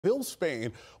Seville,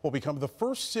 Spain will become the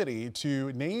first city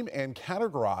to name and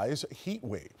categorize heat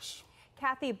waves.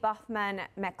 Kathy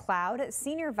Buffman-McLeod,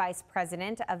 Senior Vice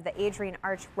President of the Adrienne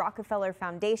Arsht-Rockefeller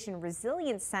Foundation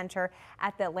Resilience Center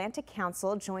at the Atlantic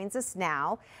Council, joins us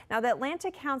now. Now, the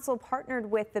Atlantic Council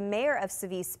partnered with the mayor of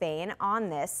Seville, Spain on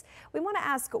this. We want to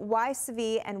ask why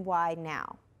Seville and why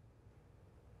now?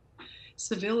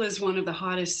 Seville is one of the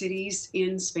hottest cities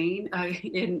in Spain,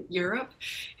 in Europe,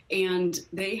 and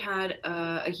they had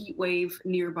a heat wave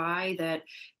nearby that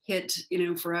hit,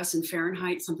 for us in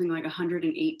Fahrenheit, something like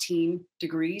 118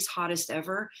 degrees, hottest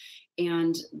ever.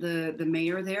 And the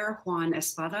mayor there, Juan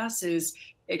Espadas, is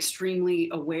extremely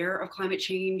aware of climate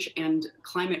change and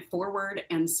climate forward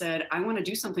and said, I want to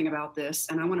do something about this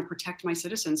and I want to protect my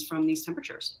citizens from these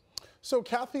temperatures. So,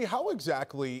 Kathy, how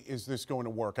exactly is this going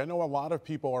to work? I know a lot of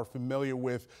people are familiar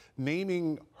with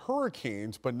naming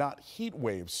hurricanes, but not heat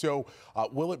waves. So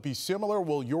will it be similar?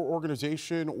 Will your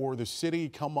organization or the city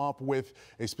come up with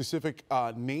a specific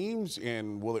names,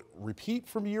 and will it repeat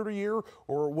from year to year,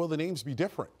 or will the names be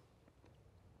different?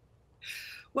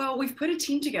 Well, we've put a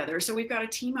team together. So we've got a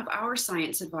team of our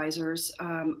science advisors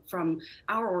from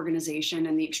our organization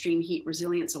and the Extreme Heat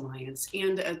Resilience Alliance,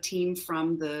 and a team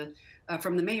from the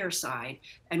mayor's side.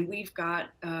 And we've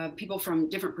got people from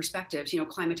different perspectives,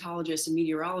 climatologists and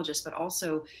meteorologists, but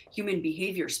also human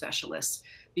behavior specialists,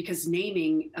 because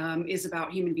naming is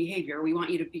about human behavior. We want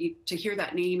you to hear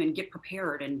that name and get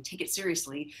prepared and take it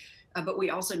seriously. But we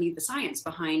also need the science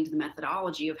behind the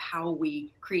methodology of how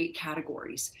we create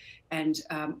categories, and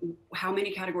how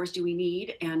many categories do we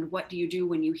need, and what do you do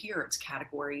when you hear it's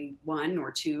category 1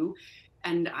 or 2.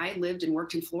 And I lived and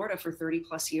worked in Florida for 30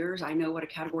 plus years. I know what a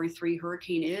category 3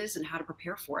 hurricane is and how to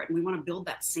prepare for it. And we want to build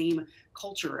that same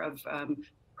culture of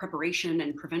preparation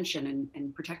and prevention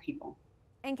and protect people.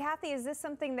 And Kathy, is this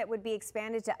something that would be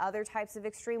expanded to other types of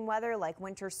extreme weather like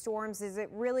winter storms? Is it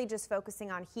really just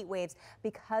focusing on heat waves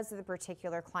because of the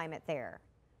particular climate there?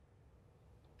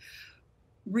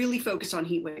 Really focused on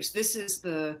heat waves. This is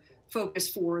the focus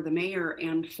for the mayor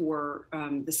and for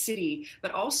the city,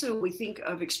 but also we think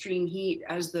of extreme heat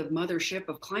as the mothership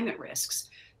of climate risks.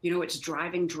 It's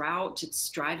driving drought, it's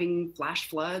driving flash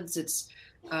floods, it's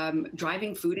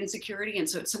driving food insecurity. And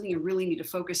so it's something you really need to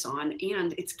focus on.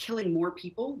 And it's killing more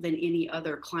people than any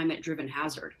other climate-driven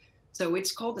hazard. So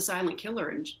it's called the silent killer,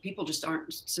 and people just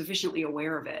aren't sufficiently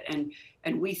aware of it.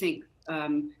 And we think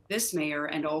this mayor,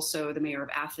 and also the mayor of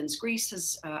Athens, Greece,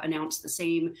 has announced the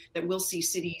same, that we'll see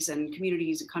cities and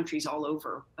communities and countries all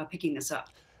over picking this up.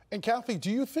 And Kathy,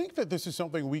 do you think that this is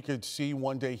something we could see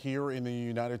one day here in the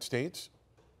United States?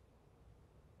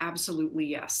 Absolutely,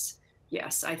 yes.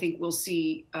 Yes, I think we'll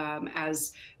see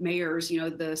as mayors,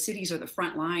 the cities are the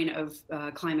front line of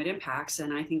climate impacts.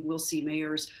 And I think we'll see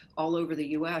mayors all over the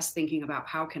U.S. thinking about,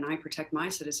 how can I protect my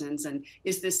citizens? And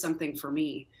is this something for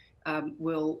me?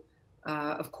 We'll,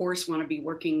 of course, want to be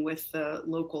working with the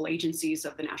local agencies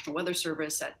of the National Weather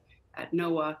Service at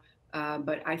NOAA.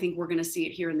 But I think we're going to see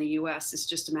it here in the U.S. It's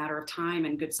just a matter of time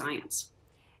and good science.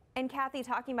 And Kathy,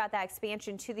 talking about that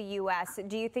expansion to the U.S.,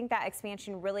 do you think that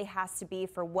expansion really has to be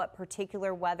for what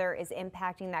particular weather is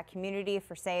impacting that community?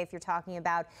 For, say, if you're talking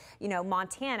about,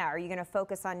 Montana, are you going to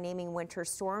focus on naming winter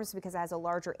storms because it has a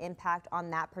larger impact on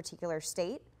that particular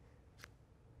state?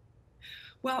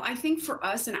 Well, I think for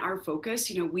us and our focus,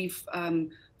 we've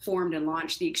formed and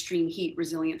launched the Extreme Heat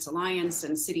Resilience Alliance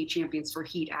and City Champions for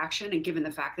Heat Action. And given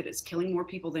the fact that it's killing more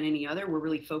people than any other, we're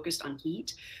really focused on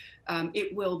heat.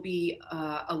 It will be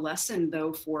a lesson,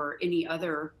 though, for any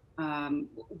other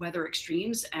weather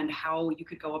extremes and how you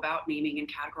could go about naming and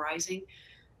categorizing.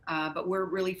 But we're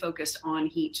really focused on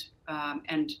heat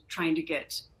and trying to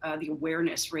get the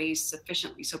awareness raised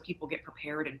sufficiently so people get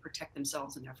prepared and protect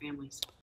themselves and their families.